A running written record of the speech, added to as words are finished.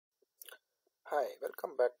Hi,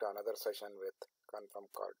 welcome back to another session with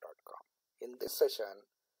confirmcall.com. In this session,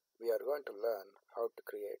 we are going to learn how to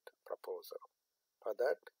create proposal. For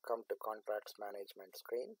that, come to contracts management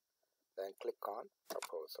screen, then click on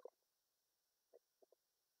proposal.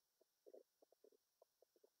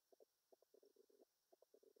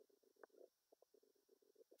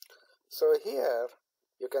 So here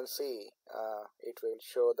you can see it will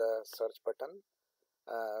show the search button,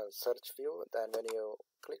 search view. Then when you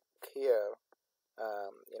click here,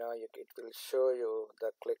 it will show you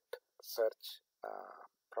the clicked search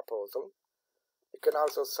proposal. You can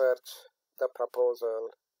also search the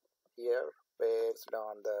proposal here based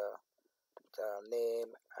on the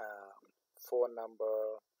name, phone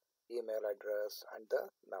number, email address, and the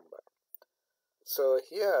number. So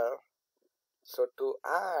here, to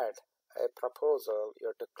add a proposal, you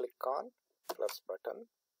have to click on plus button.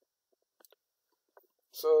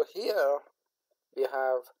 So here we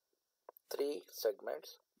have three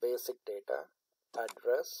segments: basic data,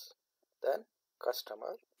 address, then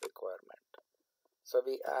customer requirement. So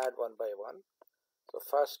we add one by one. So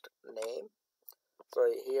first, name.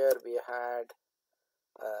 So here we had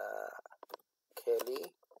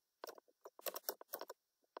Kelly.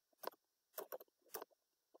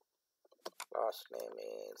 Last name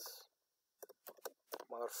is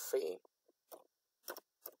Murphy.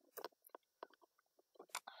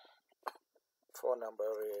 Phone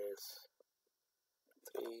number is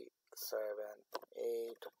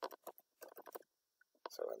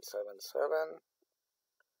 378-777.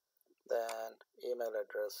 Then email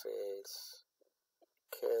address is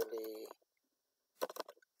Kelly.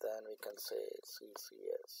 Then we can say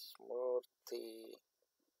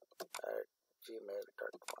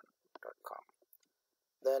ccsmurthy@gmail.com.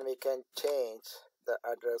 Then we can change the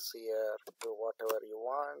address here to whatever you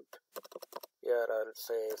want. Here I'll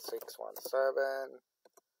say 617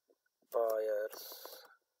 Byers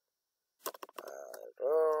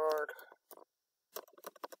Road,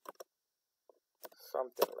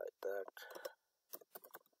 something like that.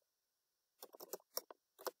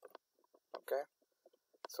 Okay,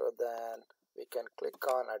 so then we can click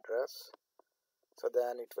on address. So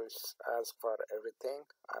then it will ask for everything.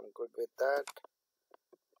 I'm good with that.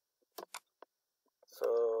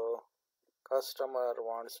 So customer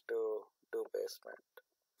wants to do basement.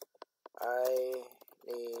 I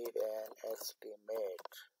need an estimate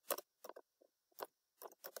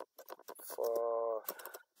for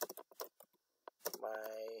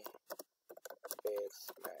my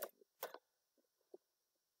basement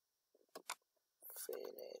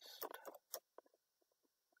finished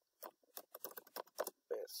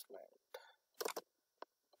basement.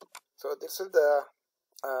 So this is the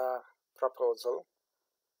proposal.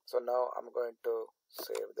 So now I'm going to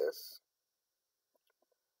save this.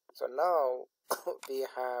 So now we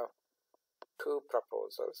have two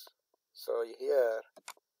proposals. So here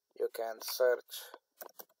you can search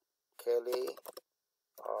Kelly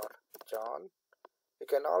or John. You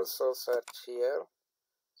can also search here.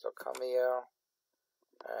 So come here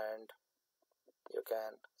and you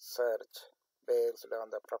can search based on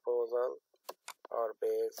the proposal or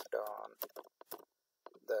based on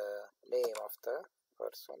the name of the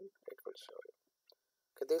person. It will show you.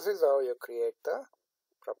 Okay, this is how you create the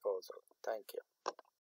proposal. Thank you.